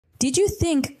Did you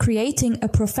think creating a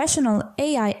professional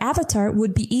AI avatar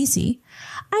would be easy?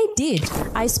 I did.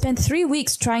 I spent 3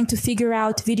 weeks trying to figure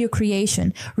out video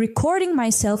creation, recording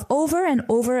myself over and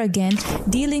over again,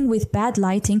 dealing with bad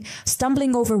lighting,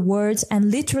 stumbling over words, and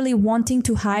literally wanting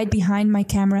to hide behind my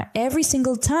camera every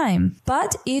single time.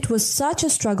 But it was such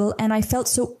a struggle and I felt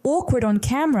so awkward on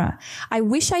camera. I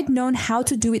wish I'd known how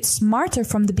to do it smarter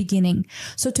from the beginning.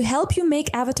 So to help you make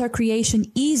avatar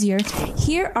creation easier,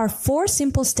 here are 4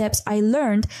 simple steps I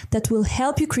learned that will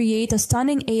help you create a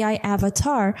stunning AI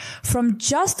avatar from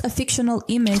just a fictional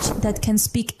image that can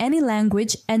speak any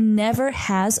language and never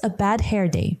has a bad hair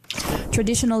day.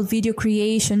 Traditional video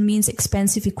creation means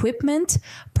expensive equipment,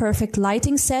 perfect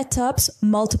lighting setups,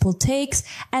 multiple takes,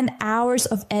 and hours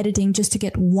of editing just to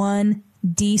get one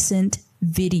decent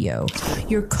video.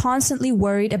 You're constantly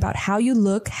worried about how you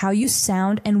look, how you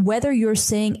sound, and whether you're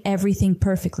saying everything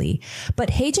perfectly.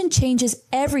 But Heygen changes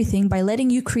everything by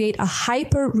letting you create a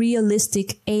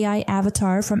hyper-realistic AI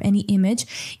avatar from any image,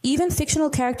 even fictional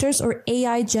characters or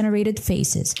AI-generated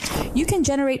faces. You can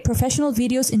generate professional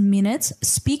videos in minutes,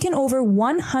 speak in over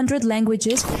 100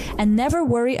 languages, and never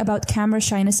worry about camera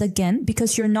shyness again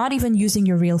because you're not even using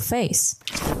your real face.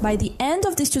 By the end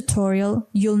of this tutorial,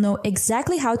 you'll know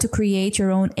exactly how to create your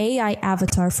own AI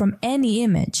avatar from any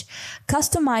image,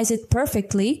 customize it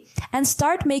perfectly, and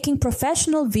start making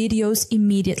professional videos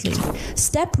immediately.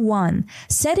 Step 1.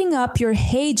 Setting up your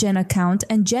Heygen account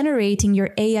and generating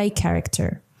your AI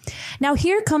character. Now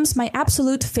here comes my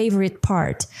absolute favorite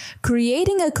part,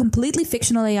 creating a completely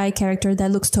fictional AI character that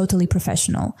looks totally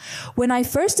professional. When I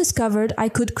first discovered I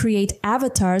could create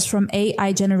avatars from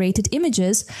AI-generated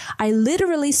images, I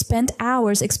literally spent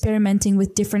hours experimenting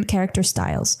with different character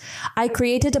styles. I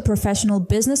created a professional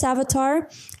business avatar,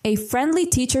 a friendly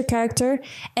teacher character,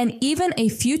 and even a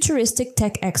futuristic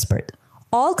tech expert.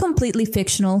 All completely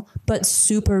fictional, but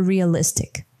super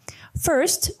realistic.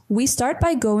 First, we start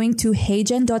by going to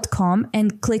heygen.com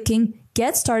and clicking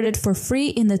Get Started for free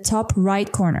in the top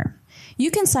right corner. You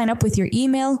can sign up with your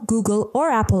email, Google, or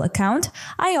Apple account.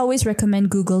 I always recommend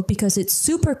Google because it's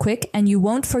super quick and you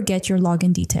won't forget your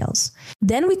login details.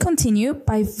 Then we continue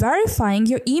by verifying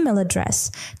your email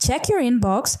address. Check your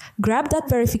inbox, grab that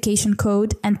verification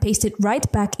code, and paste it right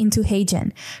back into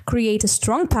Heygen. Create a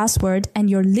strong password and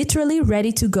you're literally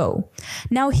ready to go.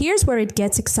 Now here's where it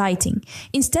gets exciting.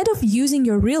 Instead of using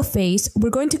your real face, we're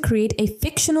going to create a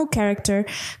fictional character.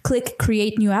 Click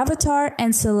Create New Avatar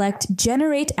and select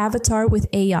Generate Avatar with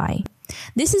AI.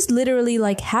 This is literally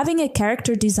like having a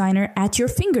character designer at your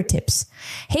fingertips.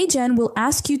 Heygen will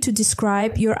ask you to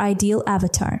describe your ideal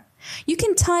avatar. You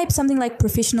can type something like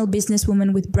professional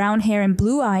businesswoman with brown hair and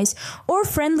blue eyes, or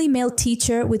friendly male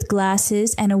teacher with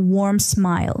glasses and a warm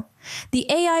smile.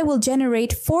 The AI will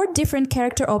generate 4 different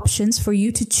character options for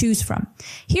you to choose from.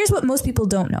 Here's what most people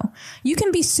don't know. You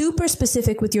can be super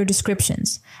specific with your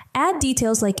descriptions. Add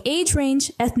details like age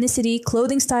range, ethnicity,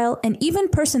 clothing style, and even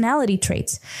personality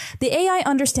traits. The AI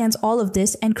understands all of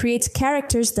this and creates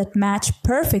characters that match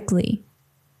perfectly.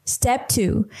 Step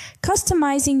 2.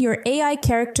 Customizing your AI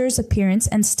character's appearance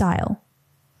and style.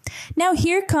 Now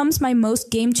here comes my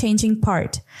most game-changing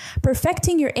part,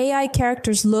 perfecting your AI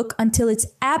character's look until it's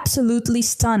absolutely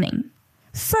stunning.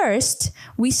 First,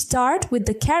 we start with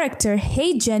the character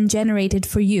Heygen generated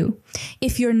for you.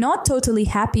 If you're not totally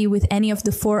happy with any of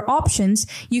the 4 options,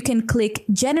 you can click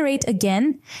Generate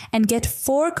Again and get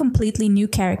 4 completely new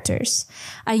characters.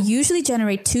 I usually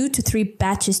generate 2 to 3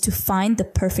 batches to find the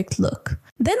perfect look.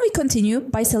 Then we continue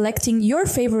by selecting your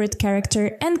favorite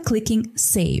character and clicking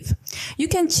Save. You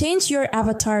can change your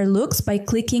avatar looks by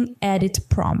clicking Edit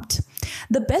Prompt.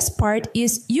 The best part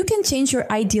is you can change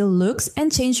your ideal looks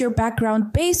and change your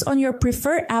background based on your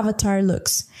preferred avatar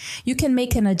looks. You can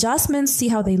make an adjustment, see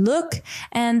how they look,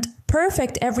 and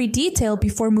perfect every detail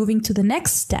before moving to the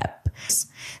next step.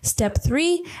 Step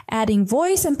 3, adding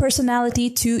voice and personality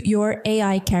to your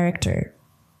AI character.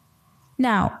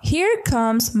 Now, here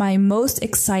comes my most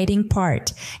exciting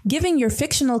part, giving your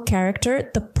fictional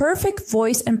character the perfect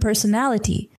voice and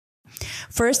personality.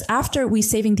 First, after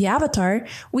saving the avatar,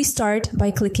 we start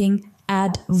by clicking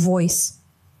Add Voice.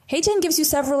 Heygen gives you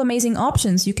several amazing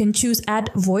options. You can choose Add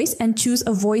Voice and choose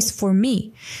a voice for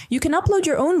me. You can upload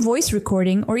your own voice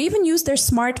recording or even use their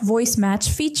Smart Voice Match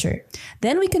feature.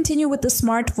 Then we continue with the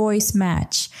Smart Voice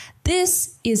Match.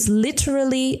 This is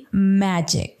literally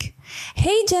magic.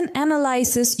 Heygen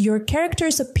analyzes your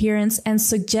character's appearance and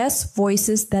suggests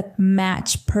voices that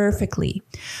match perfectly.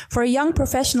 For a young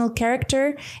professional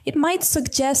character, it might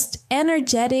suggest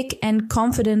energetic and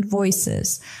confident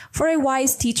voices. For a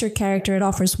wise teacher character, it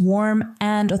offers warm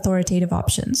and authoritative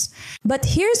options. But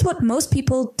here's what most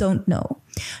people don't know.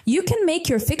 You can make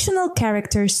your fictional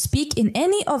character speak in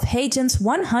any of Heygen's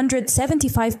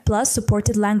 175 plus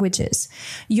supported languages.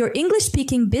 Your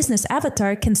English-speaking business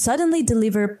avatar can suddenly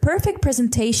deliver perfect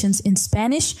presentations in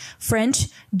Spanish, French,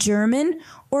 German,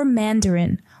 or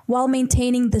Mandarin, while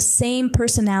maintaining the same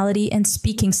personality and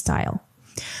speaking style.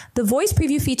 The voice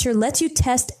preview feature lets you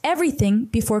test everything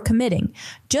before committing.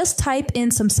 Just type in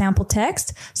some sample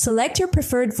text, select your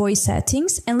preferred voice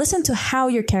settings, and listen to how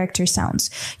your character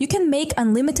sounds. You can make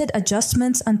unlimited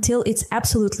adjustments until it's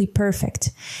absolutely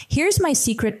perfect. Here's my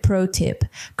secret pro tip.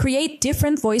 Create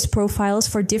different voice profiles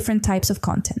for different types of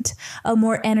content. A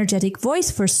more energetic voice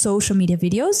for social media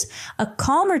videos, a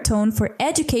calmer tone for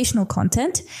educational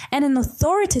content, and an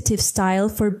authoritative style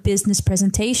for business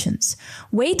presentations.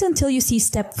 Wait until you see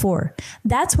step 4.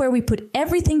 That's where we put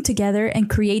everything together and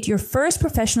create your first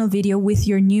professional video with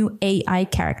your new AI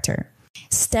character.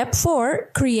 Step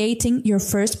 4, creating your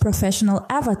first professional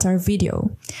avatar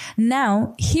video.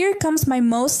 Now, here comes my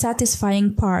most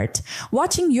satisfying part.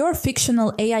 Watching your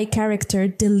fictional AI character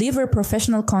deliver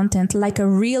professional content like a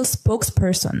real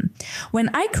spokesperson. When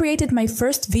I created my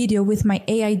first video with my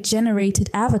AI-generated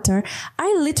avatar,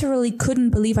 I literally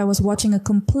couldn't believe I was watching a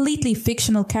completely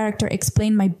fictional character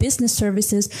explain my business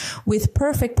services with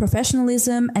perfect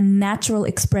professionalism and natural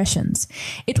expressions.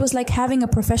 It was like having a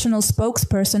professional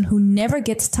spokesperson who never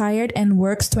gets tired and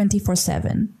works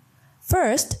 24/7.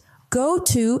 First, go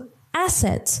to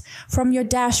Assets. From your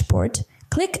dashboard,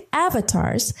 click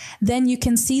Avatars, then you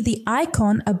can see the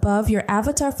icon above your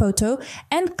avatar photo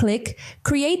and click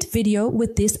Create Video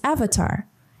with this avatar.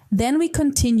 Then we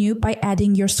continue by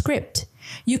adding your script.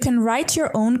 You can write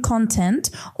your own content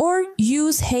or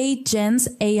use Heygen's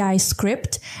AI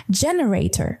script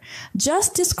generator.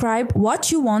 Just describe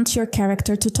what you want your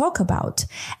character to talk about,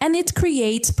 and it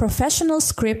creates professional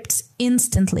scripts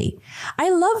instantly. I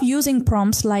love using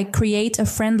prompts like create a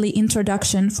friendly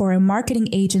introduction for a marketing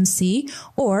agency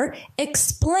or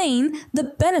explain the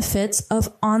benefits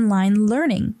of online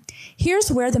learning.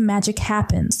 Here's where the magic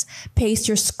happens. Paste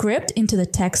your script into the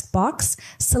text box,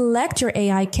 select your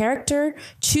AI character,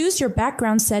 choose your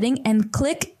background setting, and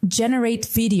click Generate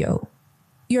Video.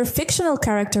 Your fictional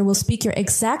character will speak your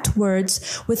exact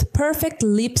words with perfect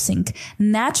lip sync,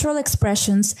 natural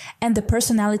expressions, and the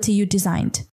personality you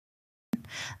designed.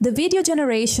 The video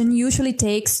generation usually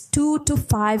takes 2 to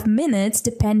 5 minutes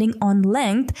depending on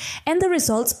length, and the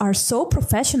results are so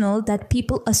professional that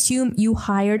people assume you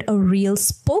hired a real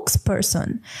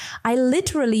spokesperson. I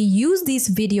literally use these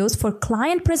videos for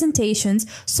client presentations,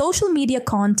 social media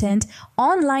content,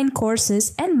 online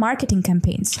courses, and marketing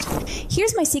campaigns.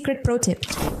 Here's my secret pro tip.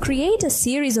 Create a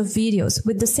series of videos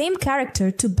with the same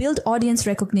character to build audience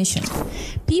recognition.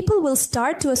 People will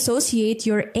start to associate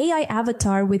your AI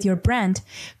avatar with your brand,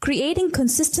 creating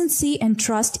consistency and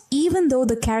trust even though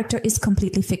the character is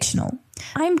completely fictional.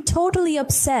 I'm totally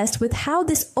obsessed with how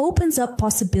this opens up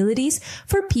possibilities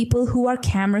for people who are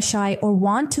camera shy or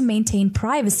want to maintain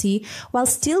privacy while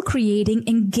still creating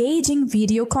engaging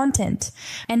video content.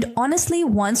 And honestly,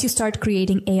 once you start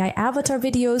creating AI avatar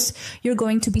videos, you're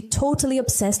going to be totally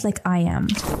obsessed like I am.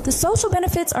 The social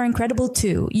benefits are incredible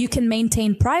too. You can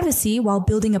maintain privacy while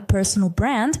building a personal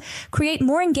brand, create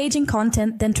more engaging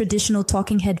content than traditional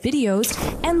talking head videos,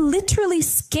 and literally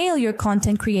scale your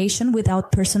content creation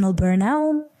without personal burnout.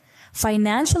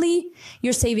 Financially,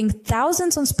 you're saving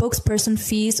thousands on spokesperson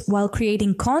fees while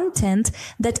creating content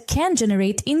that can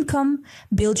generate income,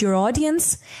 build your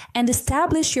audience, and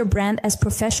establish your brand as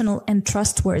professional and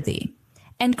trustworthy.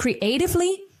 And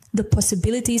creatively, the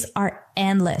possibilities are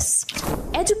endless.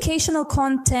 Educational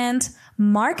content,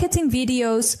 marketing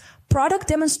videos, product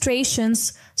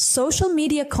demonstrations, social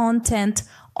media content,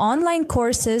 online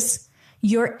courses.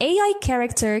 Your AI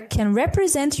character can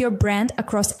represent your brand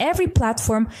across every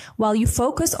platform while you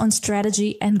focus on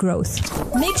strategy and growth.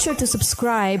 Make sure to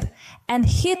subscribe and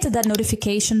hit that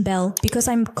notification bell because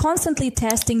I'm constantly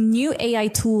testing new AI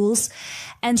tools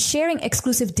and sharing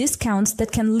exclusive discounts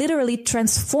that can literally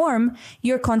transform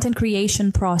your content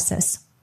creation process.